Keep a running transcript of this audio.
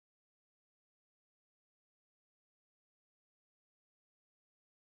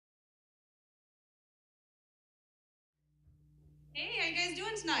Hey, how you guys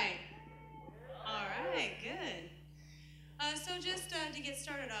doing tonight? All right, good. So just to get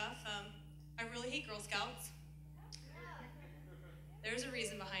started off, I really hate Girl Scouts. There's a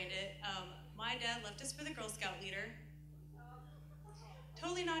reason behind it. My dad left us for the Girl Scout leader.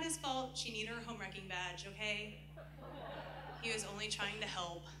 Totally not his fault. She needed her home wrecking badge, okay? He was only trying to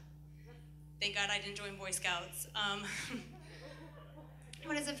help. Thank God I didn't join Boy Scouts.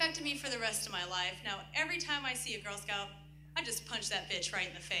 But it's affected me for the rest of my life. Now, every time I see a Girl Scout, I just punch that bitch right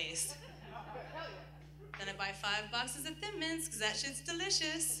in the face. Then I buy 5 boxes of Thin Mints, because that shit's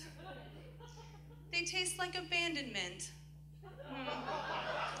delicious. They taste like abandonment.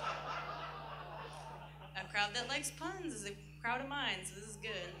 A crowd that likes puns is a crowd of mine, so this is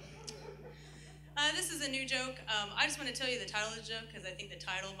good. This is a new joke. I just want to tell you the title of the joke, because I think the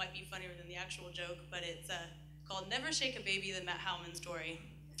title might be funnier than the actual joke, but it's called Never Shake a Baby, the Matt Howman Story.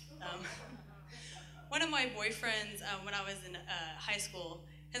 One of my boyfriends, when I was in high school,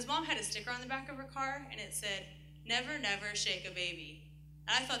 his mom had a sticker on the back of her car, and it said, "Never, never shake a baby."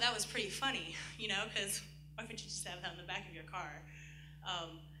 And I thought that was pretty funny, you know, because why would you just have that on the back of your car?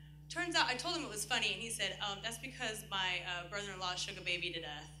 Turns out, I told him it was funny, and he said, that's because my brother-in-law shook a baby to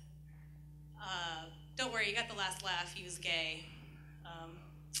death. Don't worry, you got the last laugh, he was gay.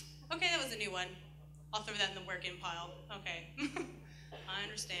 Okay, that was a new one. I'll throw that in the work-in pile. Okay, I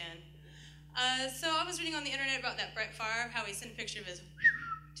understand. So I was reading on the internet about that Brett Favre, how he sent a picture of his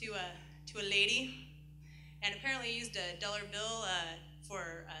to a lady, and apparently he used a dollar bill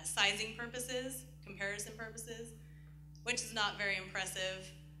for sizing purposes, comparison purposes, which is not very impressive.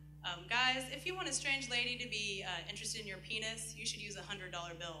 Guys, if you want a strange lady to be interested in your penis, you should use a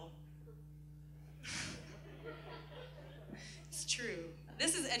 $100 bill. It's true.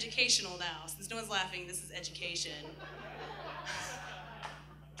 This is educational now. Since no one's laughing, this is education.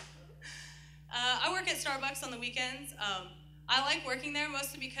 I work at Starbucks on the weekends. I like working there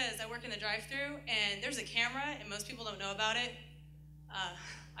mostly because I work in the drive-thru and there's a camera and most people don't know about it.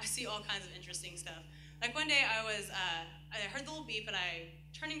 I see all kinds of interesting stuff. Like one day I heard the little beep and I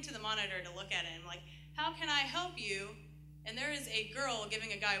turning to the monitor to look at it and I'm like, how can I help you? And there is a girl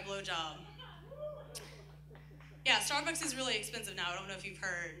giving a guy a blowjob. Yeah, Starbucks is really expensive now. I don't know if you've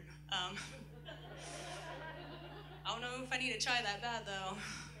heard. I don't know if I need to try that bad though.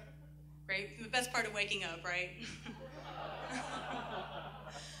 Great, the best part of waking up, right?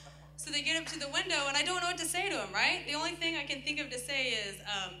 So they get up to the window and I don't know what to say to him, right? The only thing I can think of to say is,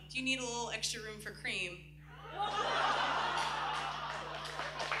 do you need a little extra room for cream?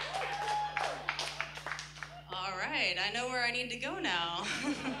 All right, I know where I need to go now.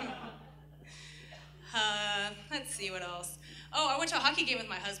 Let's see what else. Oh, I went to a hockey game with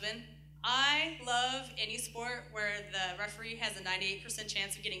my husband. I love any sport where the referee has a 98%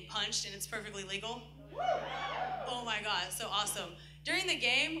 chance of getting punched and it's perfectly legal. Oh my God, so awesome. During the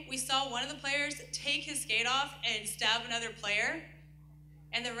game, we saw one of the players take his skate off and stab another player.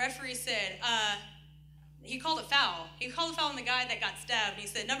 And the referee said, he called a foul. He called a foul on the guy that got stabbed. And he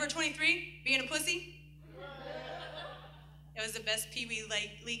said, "Number 23, being a pussy." It was the best Pee Wee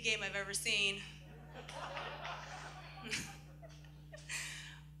League game I've ever seen.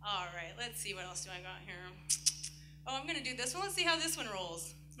 All right, let's see, what else do I got here? Oh, I'm gonna do this one. Let's see how this one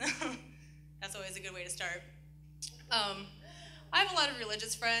rolls. That's always a good way to start. I have a lot of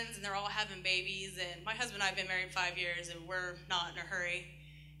religious friends, and they're all having babies, and my husband and I have been married 5 years, and we're not in a hurry.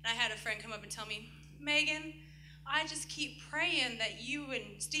 And I had a friend come up and tell me, "Megan, I just keep praying that you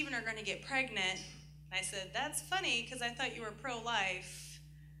and Stephen are gonna get pregnant." And I said, "That's funny, because I thought you were pro-life."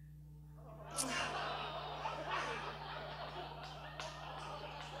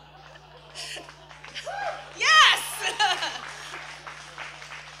 Yes!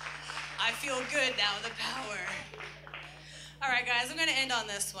 I feel good now, the power. All right, guys, I'm going to end on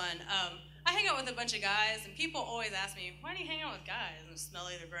this one. I hang out with a bunch of guys, and people always ask me, "Why do you hang out with guys?" And they're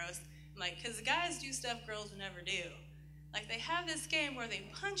smelly, they're gross. I'm like, because guys do stuff girls would never do. Like, they have this game where they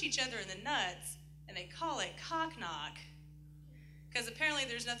punch each other in the nuts, and they call it cock knock. Because apparently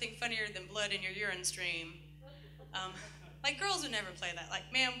there's nothing funnier than blood in your urine stream. Like, girls would never play that.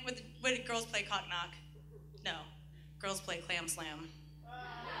 Like, ma'am, would girls play cock knock? No. Girls play clam slam.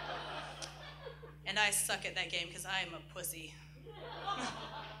 And I suck at that game because I am a pussy.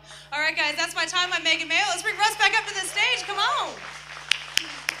 All right, guys, that's my time. I'm Megan Mayo. Let's bring Russ back up to the stage. Come on.